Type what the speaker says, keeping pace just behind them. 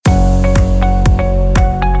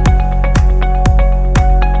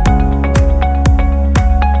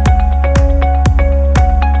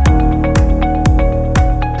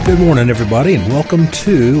Good morning, everybody, and welcome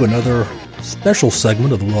to another special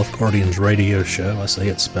segment of the Wealth Guardians radio show. I say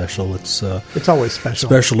it's special. It's always special.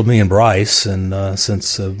 Special to me and Bryce, and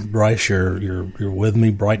since Bryce, you're with me,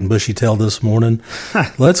 bright and bushy-tailed this morning,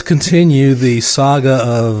 let's continue the saga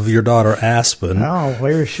of your daughter Aspen. Oh,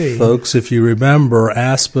 where is she, folks? If you remember,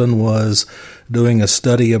 Aspen was doing a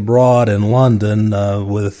study abroad in London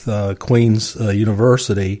with Queen's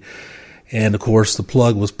University. And, of course, the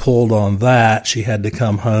plug was pulled on that. She had to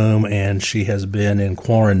come home, and she has been in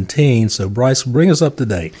quarantine. So, Bryce, bring us up to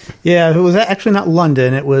date. Yeah, it was actually not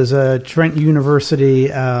London. It was Trent University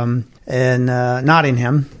in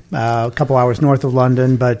Nottingham, a couple hours north of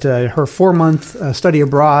London. But her 4-month study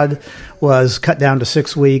abroad was cut down to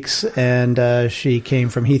 6 weeks, and she came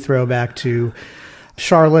from Heathrow back to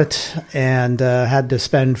Charlotte and had to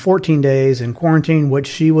spend 14 days in quarantine, which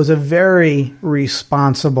she was a very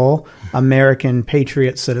responsible American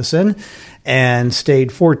patriot citizen and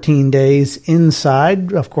stayed 14 days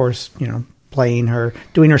inside, of course, doing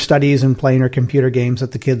her studies and playing her computer games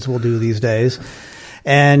that the kids will do these days.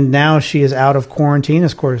 And now she is out of quarantine,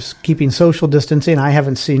 of course, keeping social distancing. I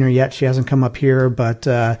haven't seen her yet. She hasn't come up here, but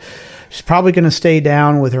she's probably going to stay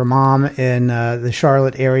down with her mom in the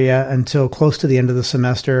Charlotte area until close to the end of the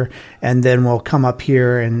semester, and then we'll come up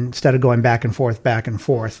here and instead of going back and forth.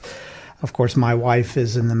 Of course, my wife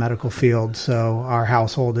is in the medical field, so our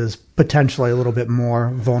household is potentially a little bit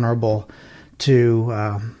more vulnerable to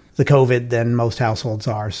the COVID than most households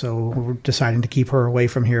are. So we're deciding to keep her away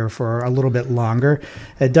from here for a little bit longer.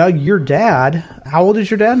 Doug, your dad, how old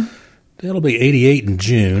is your dad? It'll be 88 in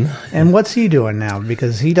June. And what's he doing now?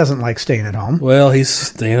 Because he doesn't like staying at home. Well, he's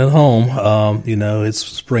staying at home. It's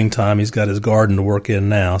springtime. He's got his garden to work in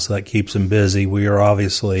now, so that keeps him busy. We are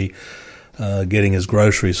obviously getting his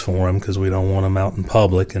groceries for him because we don't want him out in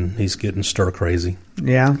public, and he's getting stir crazy.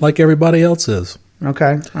 Yeah. Like everybody else is.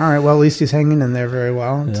 Okay. All right. Well, at least he's hanging in there very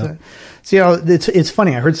well. Yeah. It's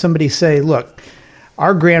funny. I heard somebody say, look,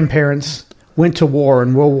 our grandparents went to war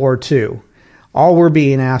in World War II. All we're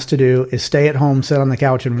being asked to do is stay at home, sit on the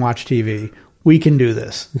couch, and watch TV. We can do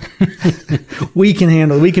this. We can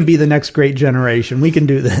handle it. We can be the next great generation. We can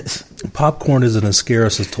do this. Popcorn isn't as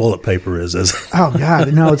scarce as toilet paper is it? Oh,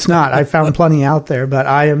 God. No, it's not. I found plenty out there, but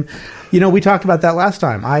I am... we talked about that last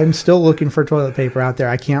time. I am still looking for toilet paper out there.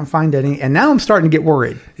 I can't find any. And now I'm starting to get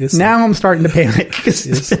worried. I'm starting to panic because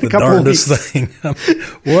it's been a couple of weeks. Thing.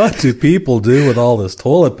 What do people do with all this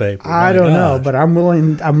toilet paper? I don't know, but I'm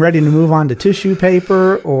ready to move on to tissue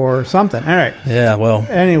paper or something. All right. Yeah, well.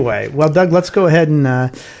 Anyway, Doug, let's go ahead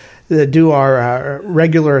and do our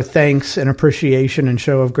regular thanks and appreciation and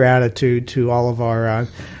show of gratitude to all of our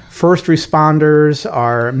first responders,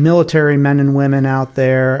 our military men and women out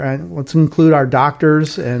there. Let's include our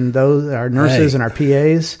doctors and our nurses and our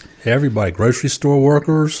PAs. Everybody, grocery store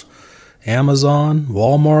workers, Amazon,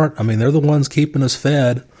 Walmart. I mean, they're the ones keeping us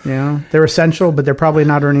fed. Yeah, they're essential, but they're probably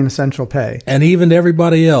not earning essential pay. And even to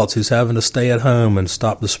everybody else who's having to stay at home and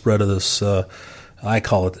stop the spread of this, I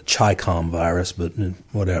call it the Chi-Com virus, but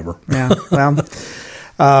whatever. Yeah, well...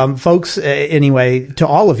 folks, anyway, to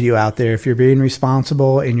all of you out there, if you're being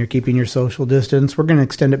responsible and you're keeping your social distance, we're going to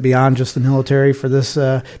extend it beyond just the military for this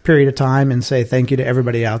period of time and say thank you to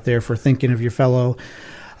everybody out there for thinking of your fellow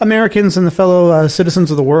Americans and the fellow citizens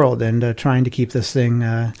of the world and trying to keep this thing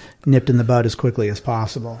nipped in the bud as quickly as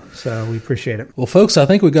possible. So we appreciate it. Well, folks, I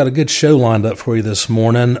think we've got a good show lined up for you this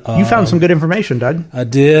morning. You found some good information, Doug. I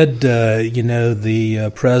did.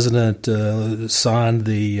 The president signed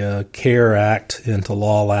the CARE Act into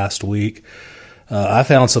law last week. I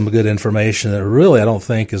found some good information that really I don't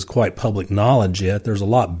think is quite public knowledge yet. There's a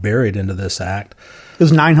lot buried into this act. It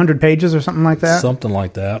was 900 pages or something like that? Something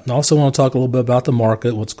like that. I also want to talk a little bit about the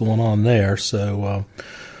market, what's going on there. So why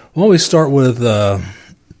don't we start with the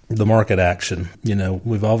market action?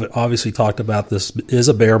 We've obviously talked about this is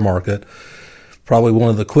a bear market, probably one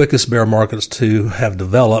of the quickest bear markets to have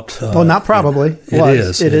developed. Well, not probably. It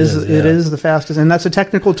is. It is the fastest. And that's a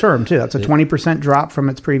technical term, too. That's a 20% drop from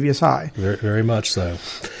its previous high. Very, very much so.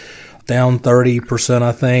 Down 30%,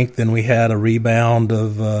 I think. Then we had a rebound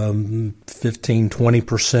of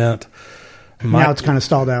 15-20%. Now it's kind of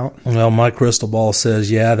stalled out. Well, my crystal ball says,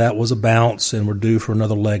 that was a bounce, and we're due for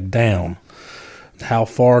another leg down. How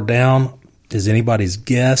far down is anybody's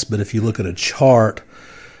guess, but if you look at a chart,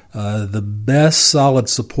 the best solid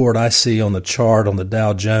support I see on the chart on the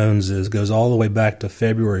Dow Jones goes all the way back to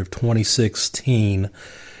February of 2016,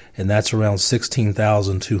 and that's around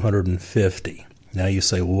 16,250. Now you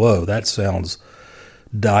say, whoa, that sounds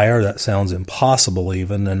dire, that sounds impossible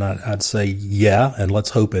even, and I'd say, yeah, and let's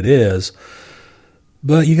hope it is.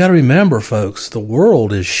 But you got to remember, folks, the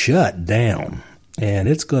world is shut down. and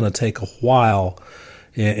it's going to take a while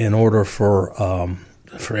in order for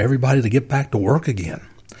everybody to get back to work again.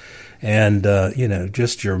 And,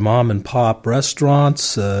 just your mom and pop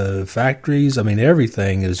restaurants, factories,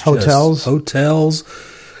 everything is hotels,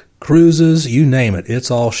 cruises, you name it. It's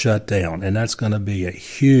all shut down. And that's going to be a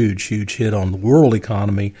huge, huge hit on the world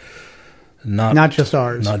economy. Not just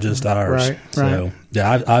ours. Not just ours. Right. So,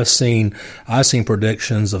 yeah, I've seen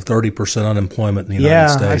predictions of 30% unemployment in the United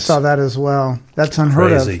States. Yeah, I saw that as well. That's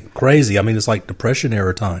unheard of. Crazy. It's like Depression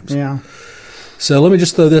era times. Yeah. So let me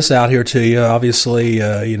just throw this out here to you. Obviously,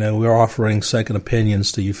 we're offering second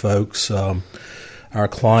opinions to you folks. Our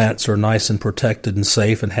clients are nice and protected and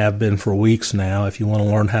safe and have been for weeks now. If you want to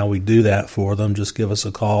learn how we do that for them, just give us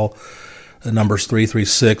a call. The number's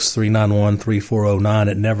 336-391-3409.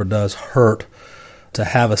 It never does hurt to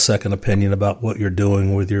have a second opinion about what you're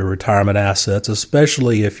doing with your retirement assets,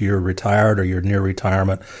 especially if you're retired or you're near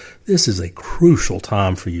retirement. This is a crucial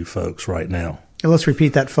time for you folks right now. Let's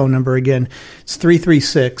repeat that phone number again. It's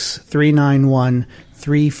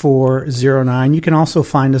 336-391-3409. You can also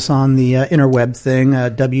find us on the interweb thing,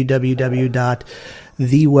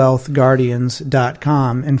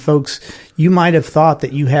 www.thewealthguardians.com. And folks, you might have thought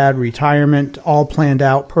that you had retirement all planned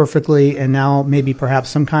out perfectly, and now maybe perhaps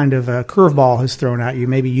some kind of a curveball has thrown at you.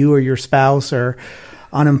 Maybe you or your spouse are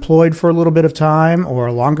unemployed for a little bit of time or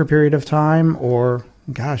a longer period of time, or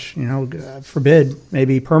gosh, forbid,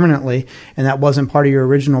 maybe permanently, and that wasn't part of your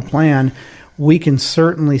original plan. We can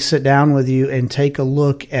certainly sit down with you and take a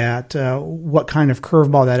look at what kind of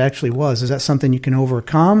curveball that actually was. Is that something you can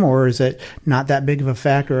overcome, or is it not that big of a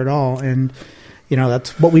factor at all? And,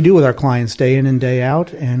 that's what we do with our clients day in and day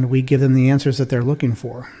out, and we give them the answers that they're looking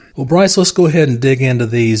for. Well, Bryce, let's go ahead and dig into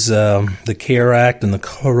these, the CARE Act and the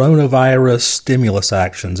coronavirus stimulus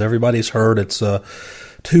actions. Everybody's heard it's a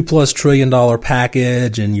 $2+ trillion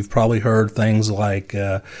package, and you've probably heard things like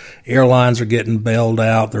airlines are getting bailed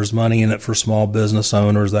out. There's money in it for small business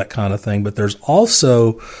owners, that kind of thing. But there's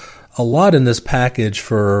also a lot in this package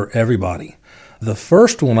for everybody. The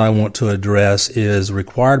first one I want to address is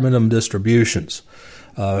required minimum distributions.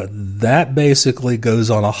 That basically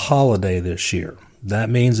goes on a holiday this year.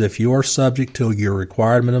 That means if you are subject to your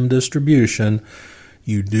required minimum distribution,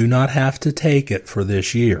 you do not have to take it for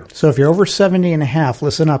this year. So if you're over 70 and a half,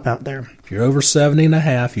 listen up out there. If you're over 70 and a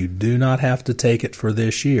half, you do not have to take it for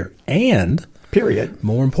this year. And, period.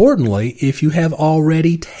 More importantly, if you have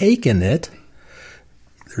already taken it,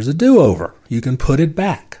 there's a do-over. You can put it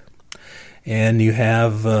back. And you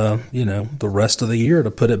have, the rest of the year to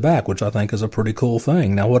put it back, which I think is a pretty cool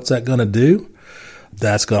thing. Now, what's that going to do?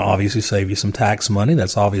 That's going to obviously save you some tax money.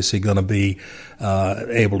 That's obviously going to be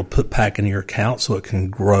able to put back in your account so it can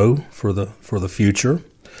grow for the future.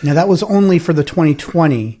 Now, that was only for the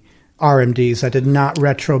 2020 RMDs. That did not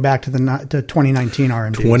retro back to the 2019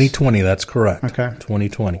 RMDs. 2020, that's correct. Okay.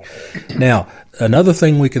 2020. Now, another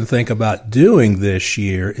thing we can think about doing this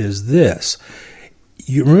year is this.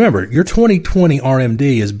 You remember, your 2020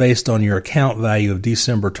 RMD is based on your account value of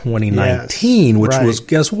December 2019, which was,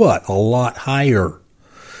 guess what, a lot higher,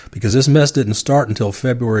 because this mess didn't start until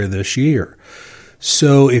February of this year.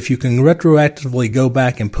 So if you can retroactively go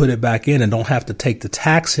back and put it back in and don't have to take the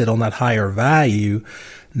tax hit on that higher value,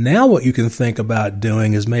 now what you can think about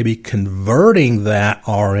doing is maybe converting that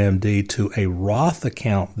RMD to a Roth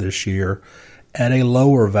account this year at a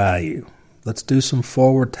lower value. Let's do some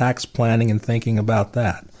forward tax planning and thinking about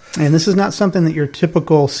that. And this is not something that your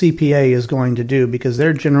typical CPA is going to do, because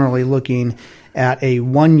they're generally looking at a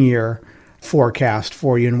 1-year forecast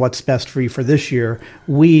for you and what's best for you for this year.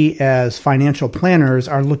 We, as financial planners,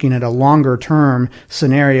 are looking at a longer term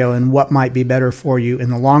scenario and what might be better for you in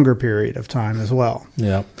the longer period of time as well.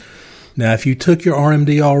 Yeah. Now, if you took your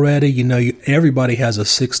RMD already, everybody has a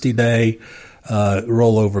 60-day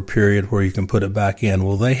rollover period where you can put it back in.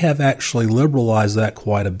 Well, they have actually liberalized that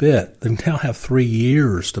quite a bit. They now have 3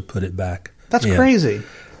 years to put it back. That's crazy.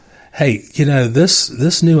 Hey,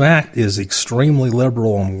 this new act is extremely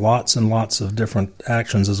liberal on lots and lots of different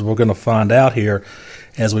actions, as we're going to find out here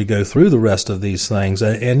as we go through the rest of these things.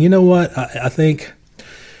 And you know what? I think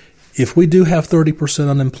if we do have 30%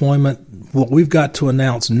 unemployment, what we've got to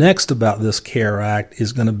announce next about this CARE Act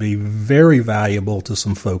is going to be very valuable to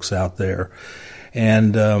some folks out there.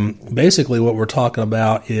 And basically what we're talking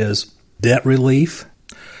about is debt relief.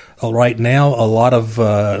 Right now, a lot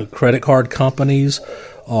of credit card companies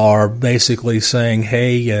are basically saying,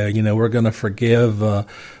 hey, we're going to forgive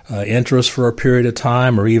interest for a period of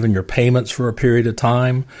time, or even your payments for a period of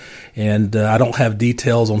time. And I don't have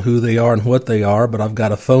details on who they are and what they are, but I've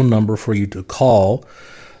got a phone number for you to call.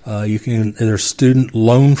 There's student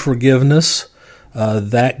loan forgiveness.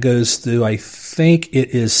 That goes through, I think it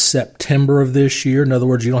is September of this year. In other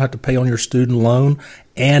words, you don't have to pay on your student loan,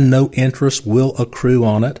 and no interest will accrue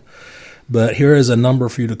on it. But here is a number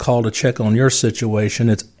for you to call to check on your situation.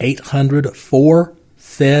 It's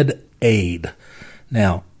 800-4-FED-AID.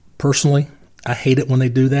 Now, personally, I hate it when they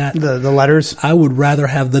do that. The letters? I would rather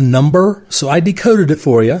have the number, so I decoded it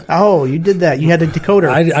for you. Oh, you did that. You had a decoder.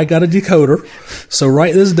 I got a decoder. So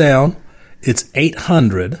write this down. It's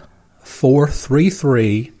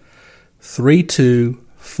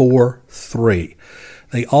 800-433-3243.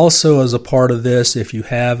 They also, as a part of this, if you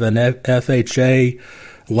have an FHA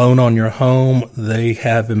loan on your home, they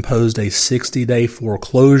have imposed a 60-day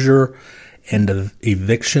foreclosure and an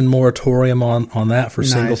eviction moratorium on that for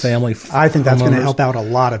single-family I think that's going to help out a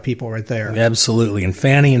lot of people right there. Absolutely. And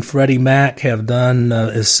Fannie and Freddie Mac have done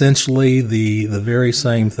essentially the very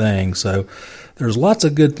same thing. So there's lots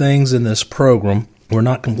of good things in this program. We're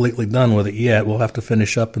not completely done with it yet. We'll have to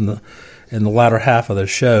finish up in the latter half of the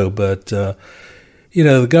show. But the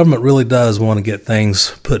government really does want to get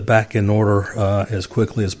things put back in order as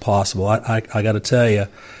quickly as possible. I got to tell you,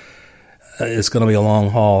 it's going to be a long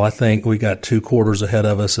haul. I think we got 2 quarters ahead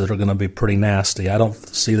of us that are going to be pretty nasty. I don't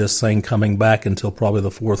see this thing coming back until probably the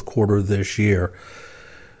 4th quarter of this year,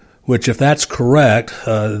 which, if that's correct,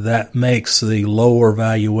 that makes the lower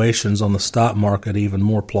valuations on the stock market even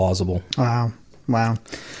more plausible. Wow.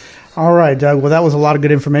 All right, Doug. Well, that was a lot of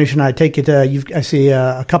good information. I take it I see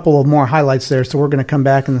a couple of more highlights there, so we're going to come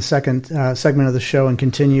back in the second segment of the show and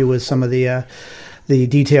continue with some of the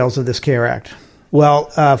details of this CARE Act. Well,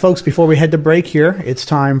 folks, before we head to break here, it's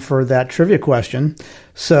time for that trivia question.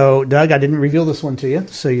 So, Doug, I didn't reveal this one to you,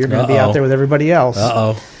 so you're going to be out there with everybody else.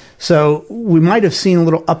 So we might have seen a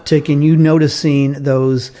little uptick in you noticing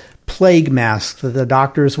those plague masks that the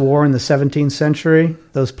doctors wore in the 17th century,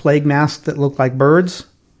 those plague masks that look like birds.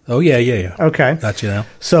 Oh, yeah. Okay. Got you now.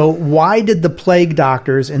 So why did the plague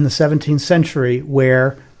doctors in the 17th century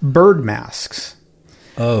wear bird masks?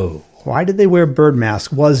 Oh. Why did they wear bird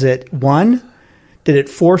masks? Was it, one, did it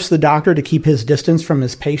force the doctor to keep his distance from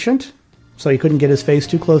his patient so he couldn't get his face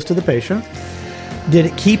too close to the patient? Did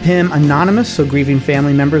it keep him anonymous so grieving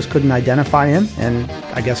family members couldn't identify him? And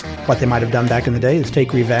I guess what they might have done back in the day is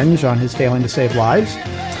take revenge on his failing to save lives.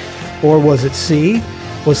 Or was it C,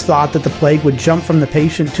 was thought that the plague would jump from the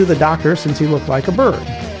patient to the doctor since he looked like a bird?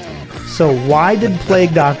 So why did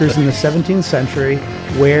plague doctors in the 17th century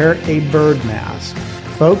wear a bird mask?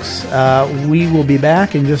 Folks, we will be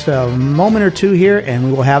back in just a moment or two here, and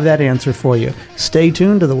we will have that answer for you. Stay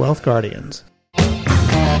tuned to the Wealth Guardians.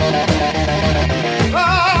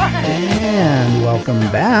 And welcome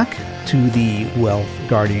back to the Wealth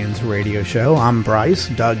Guardians radio show. I'm Bryce.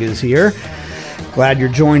 Doug is here. Glad you're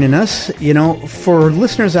joining us. For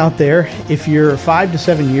listeners out there, if you're 5 to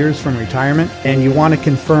 7 years from retirement and you want to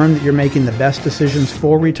confirm that you're making the best decisions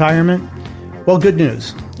for retirement, well, good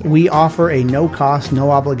news. We offer a no-cost,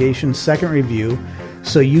 no-obligation second review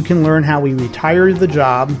so you can learn how we retire the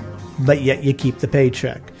job, but yet you keep the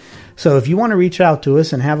paycheck. So if you want to reach out to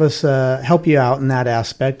us and have us help you out in that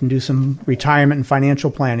aspect and do some retirement and financial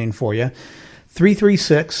planning for you,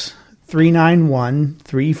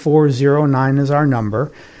 336-391-3409 is our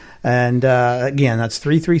number. And again, that's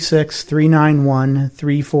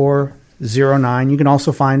 336-391-3409. You can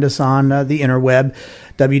also find us on the interweb,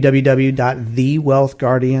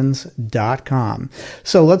 www.thewealthguardians.com.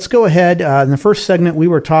 So let's go ahead. In the first segment, we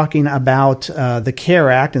were talking about the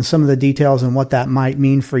CARE Act and some of the details and what that might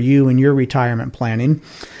mean for you in your retirement planning.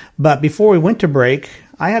 But before we went to break,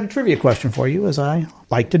 I had a trivia question for you, as I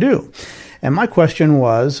like to do. And my question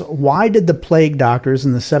was, why did the plague doctors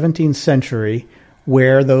in the 17th century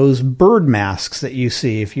wear those bird masks that you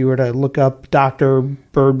see? If you were to look up Dr.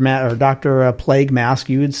 Plague Mask,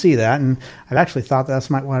 you would see that. And I've actually thought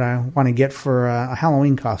that's what I want to get for a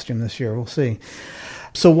Halloween costume this year. We'll see.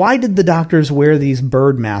 So why did the doctors wear these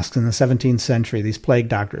bird masks in the 17th century, these plague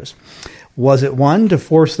doctors? Was it, one, to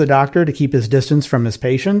force the doctor to keep his distance from his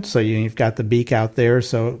patient? So you've got the beak out there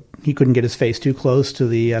so he couldn't get his face too close to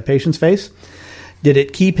the patient's face. Did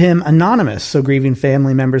it keep him anonymous so grieving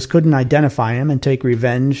family members couldn't identify him and take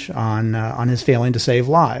revenge on his failing to save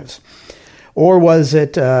lives? Or was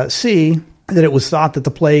it C, that it was thought that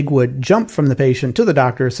the plague would jump from the patient to the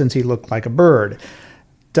doctor since he looked like a bird?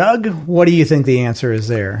 Doug, what do you think the answer is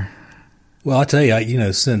there? Well, I'll tell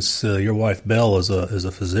you, since your wife Belle is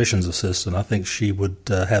a physician's assistant, I think she would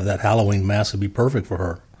have that Halloween mask would be perfect for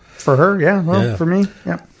her. For her, yeah. Well, yeah. For me,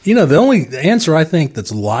 yeah. The only answer I think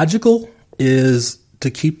that's logical is to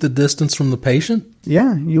keep the distance from the patient.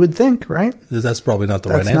 Yeah, you would think, right? That's probably not the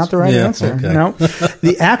right answer. That's not the right answer. Okay. No.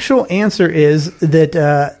 The actual answer is that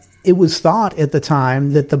it was thought at the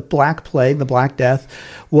time that the Black Plague, the Black Death,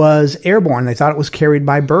 was airborne. They thought it was carried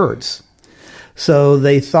by birds. So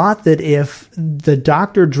they thought that if the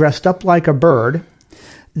doctor dressed up like a bird,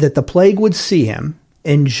 that the plague would see him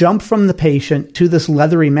and jump from the patient to this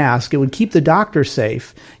leathery mask. It would keep the doctor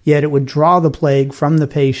safe, yet it would draw the plague from the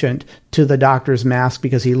patient to the doctor's mask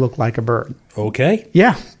because he looked like a bird. Okay.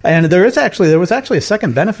 Yeah. And there was actually a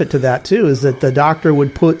second benefit to that too, is that the doctor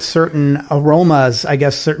would put certain aromas, I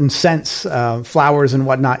guess certain scents, flowers and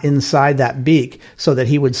whatnot inside that beak so that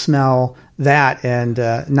he would smell that and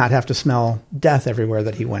not have to smell death everywhere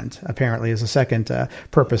that he went, apparently is a second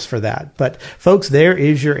purpose for that. But folks, there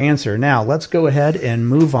is your answer. Now let's go ahead and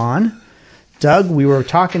move on. Doug, we were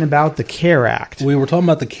talking about the CARE Act. We were talking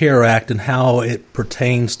about the CARE Act and how it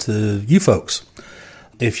pertains to you folks.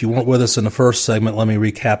 If you weren't with us in the first segment, let me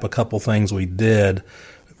recap a couple things we did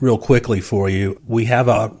real quickly for you. We have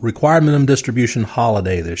a required minimum distribution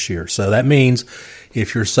holiday this year. So that means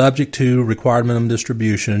if you're subject to required minimum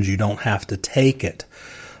distributions, you don't have to take it,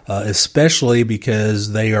 especially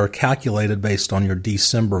because they are calculated based on your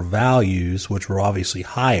December values, which were obviously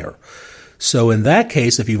higher. So in that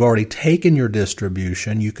case, if you've already taken your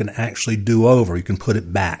distribution, you can actually do over. You can put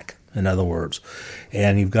it back, in other words.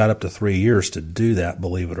 And you've got up to 3 years to do that,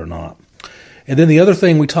 believe it or not. And then the other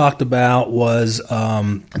thing we talked about was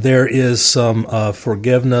there is some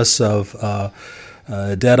forgiveness of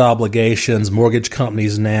debt obligations. Mortgage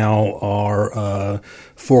companies now are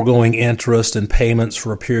foregoing interest and payments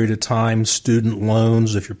for a period of time. Student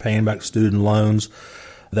loans, if you're paying back student loans,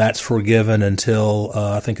 that's forgiven until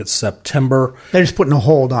I think it's September. They're just putting a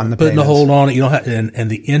hold on the payments. Putting a hold on it. You don't have, and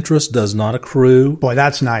the interest does not accrue. Boy,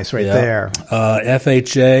 that's nice right there.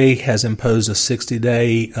 FHA has imposed a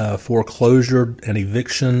 60-day foreclosure and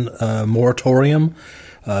eviction moratorium.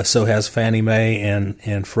 So has Fannie Mae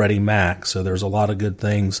and Freddie Mac. So there's a lot of good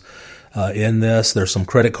things in this. There's some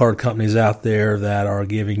credit card companies out there that are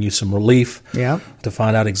giving you some relief. Yeah. To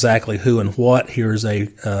find out exactly who and what, here's a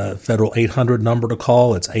federal 800 number to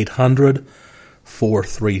call. It's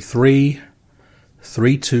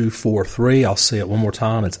 800-433-3243. I'll say it one more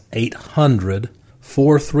time. It's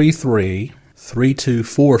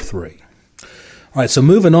 800-433-3243. All right, so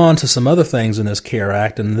moving on to some other things in this CARE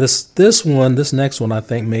Act, and this next one I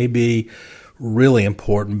think may be really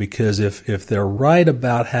important because if they're right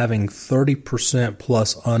about having 30%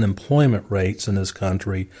 plus unemployment rates in this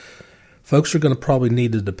country, folks are going to probably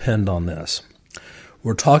need to depend on this.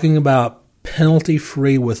 We're talking about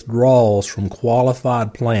penalty-free withdrawals from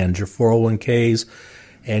qualified plans, your 401ks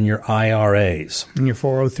and your IRAs. And your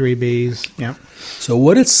 403Bs, yeah. So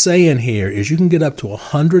what it's saying here is you can get up to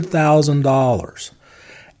 $100,000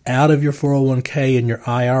 out of your 401k and your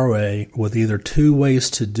IRA with either two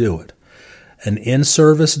ways to do it. An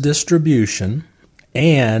in-service distribution,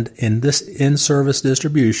 and in this in-service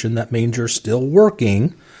distribution, that means you're still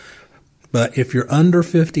working, but if you're under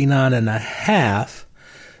 59 and a half,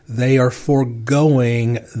 they are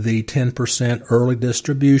foregoing the 10% early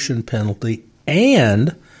distribution penalty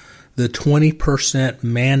and the 20%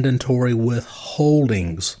 mandatory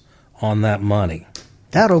withholdings on that money.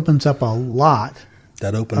 That opens up a lot.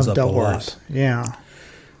 That opens up a lot. Yeah.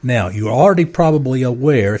 Now, you're already probably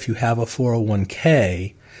aware, if you have a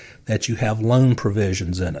 401k, that you have loan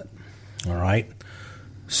provisions in it. All right?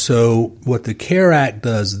 So what the CARE Act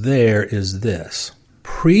does there is this.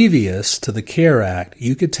 Previous to the CARE Act,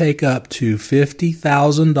 you could take up to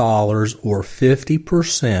 $50,000 or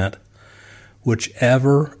 50%,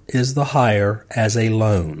 whichever is the higher, as a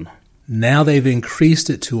loan. Now they've increased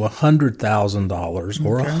it to $100,000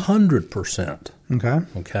 or 100%.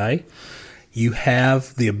 Okay? You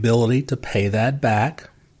have the ability to pay that back.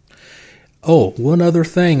 Oh, one other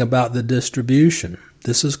thing about the distribution.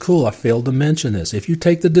 This is cool. I failed to mention this. If you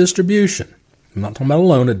take the distribution, I'm not talking about a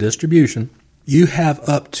loan, a distribution, you have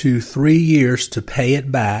up to 3 years to pay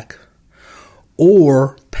it back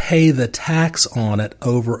or pay the tax on it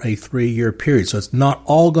over a 3-year period. So it's not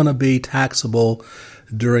all going to be taxable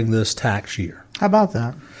during this tax year. How about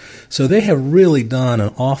that? So they have really done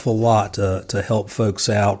an awful lot to help folks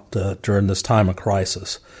out during this time of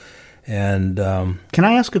crisis. And can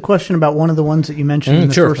I ask a question about one of the ones that you mentioned in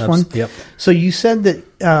the first one? Yep. So you said that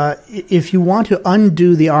if you want to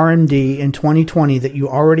undo the RMD in 2020 that you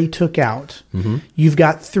already took out, you've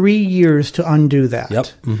got 3 years to undo that. Yep.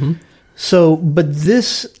 So, but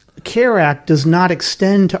this CARE Act does not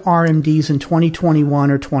extend to RMDs in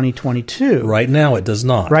 2021 or 2022. Right now it does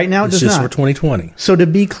not. Right now it does not. It's just for 2020. So to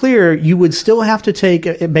be clear, you would still have to take,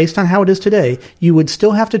 based on how it is today, you would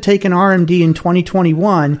still have to take an RMD in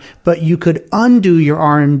 2021, but you could undo your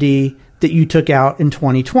RMD that you took out in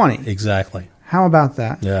 2020. Exactly. How about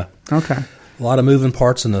that? Yeah. Okay. A lot of moving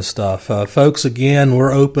parts in this stuff. Folks, again,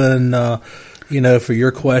 we're open, for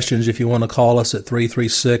your questions. If you want to call us at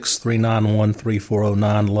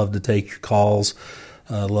 336-391-3409, love to take your calls.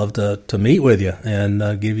 Love to meet with you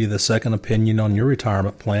and give you the second opinion on your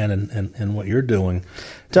retirement plan and what you're doing.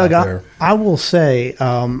 Doug, I will say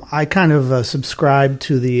I kind of subscribe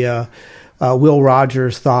to the Will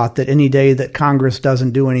Rogers thought that any day that Congress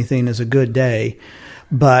doesn't do anything is a good day.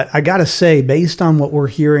 But I got to say, based on what we're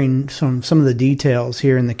hearing, some of the details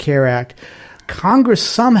here in the CARE Act, Congress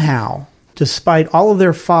somehow, despite all of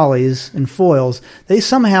their follies and foils, they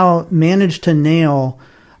somehow managed to nail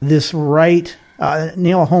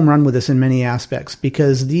a home run with this in many aspects,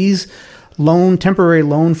 because these temporary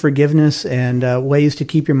loan forgiveness and ways to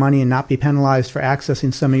keep your money and not be penalized for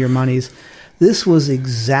accessing some of your monies, this was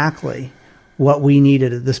exactly what we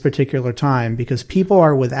needed at this particular time, because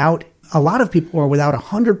a lot of people are without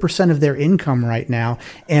 100% of their income right now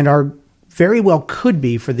and are very well could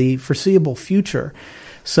be for the foreseeable future.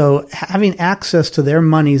 So having access to their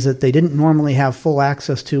monies that they didn't normally have full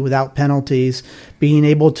access to without penalties, being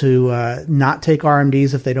able to not take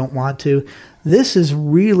RMDs if they don't want to, this is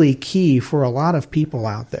really key for a lot of people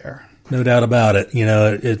out there. No doubt about it.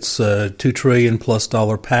 It's a $2 trillion plus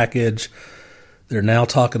package. They're now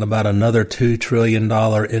talking about another $2 trillion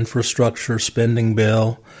infrastructure spending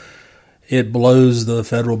bill. It blows the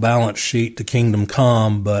federal balance sheet to kingdom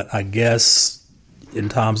come, but I guess in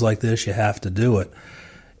times like this, you have to do it.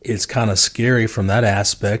 It's kind of scary from that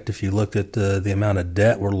aspect if you look at the amount of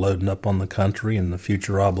debt we're loading up on the country and the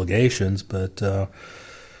future obligations, but,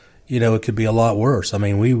 it could be a lot worse. I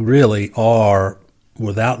mean, we really are,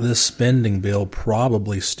 without this spending bill,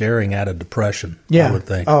 probably staring at a depression, I would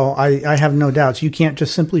think. Oh, I have no doubts. You can't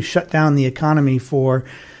just simply shut down the economy for,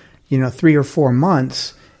 3 or 4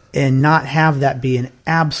 months and not have that be an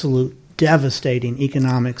absolute devastating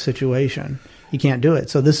economic situation. You can't do it.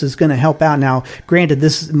 So this is going to help out. Now, granted,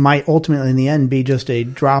 this might ultimately in the end be just a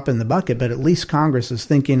drop in the bucket, but at least Congress is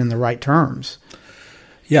thinking in the right terms.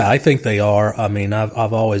 Yeah, I think they are. I mean,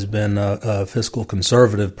 I've always been a fiscal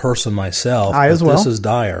conservative person myself. I as well. This is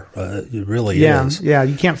dire. It really is. Yeah,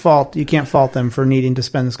 you can't fault them for needing to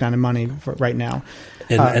spend this kind of money right now.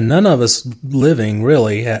 And none of us living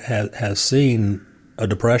really has seen a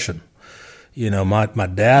depression. My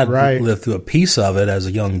dad lived through a piece of it as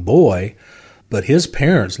a young boy, but his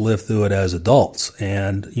parents lived through it as adults.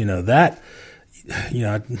 And,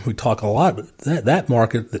 we talk a lot, but that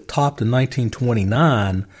market that topped in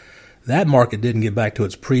 1929, that market didn't get back to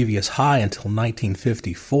its previous high until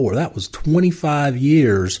 1954. That was 25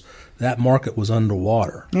 years that market was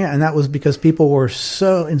underwater. Yeah, and that was because people were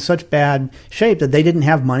in such bad shape that they didn't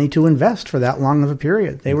have money to invest for that long of a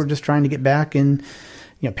period. They were just trying to get back in,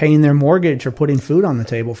 paying their mortgage or putting food on the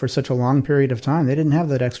table for such a long period of time. They didn't have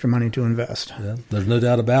that extra money to invest. Yeah, there's no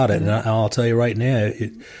doubt about it. And I'll tell you right now,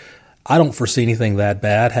 I don't foresee anything that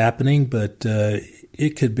bad happening, but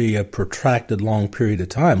it could be a protracted long period of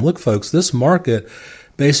time. Look, folks, this market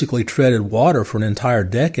basically treaded water for an entire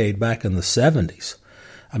decade back in the 70s.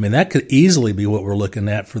 I mean, that could easily be what we're looking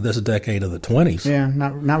at for this decade of the 20s. Yeah,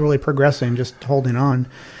 not really progressing, just holding on.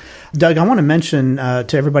 Doug, I want to mention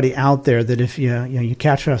to everybody out there that if you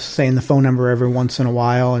catch us saying the phone number every once in a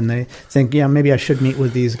while and they think, maybe I should meet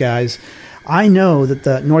with these guys, I know that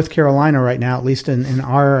the North Carolina right now, at least in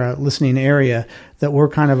our listening area, that we're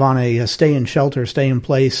kind of on a stay in shelter, stay in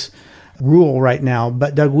place rule right now.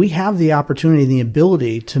 But Doug, we have the opportunity and the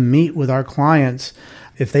ability to meet with our clients.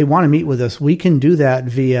 If they want to meet with us, we can do that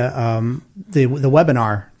via the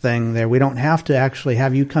webinar thing there. We don't have to actually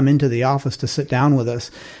have you come into the office to sit down with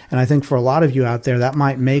us. And I think for a lot of you out there, that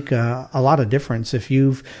might make a lot of difference. If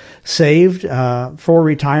you've saved for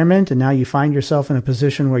retirement and now you find yourself in a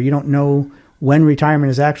position where you don't know when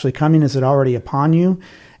retirement is actually coming, is it already upon you?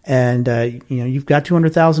 And you've got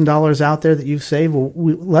 $200,000 out there that you've saved. Well,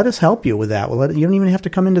 let us help you with that. You don't even have to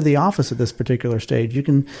come into the office at this particular stage. You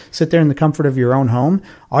can sit there in the comfort of your own home.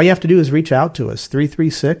 All you have to do is reach out to us,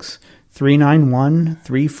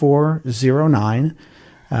 336-391-3409.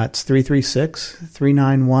 It's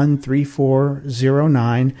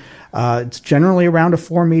 336-391-3409. It's generally around a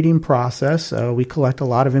 4-meeting process. We collect a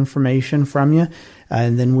lot of information from you,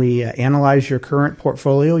 and then we analyze your current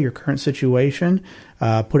portfolio, your current situation,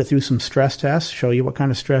 put it through some stress tests, show you what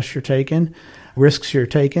kind of stress you're taking, risks you're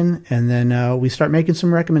taking, and then we start making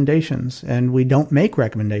some recommendations. And we don't make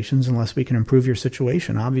recommendations unless we can improve your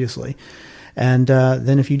situation, obviously. And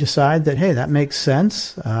then if you decide that, hey, that makes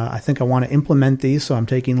sense, I think I want to implement these so I'm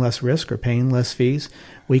taking less risk or paying less fees,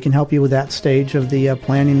 we can help you with that stage of the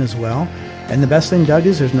planning as well. And the best thing, Doug,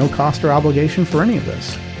 is there's no cost or obligation for any of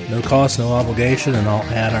this. No cost, no obligation, and I'll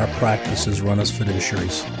add our practices run as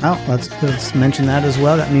fiduciaries. Oh, let's mention that as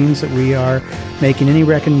well. That means that we are making any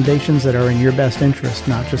recommendations that are in your best interest,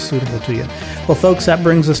 not just suitable to you. Well, folks, that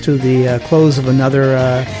brings us to the close of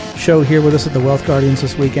another show here with us at the Wealth Guardians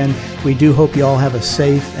this weekend. We do hope you all have a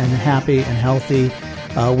safe and happy and healthy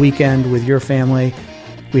weekend with your family.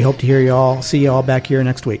 We hope to see you all back here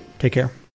next week. Take care.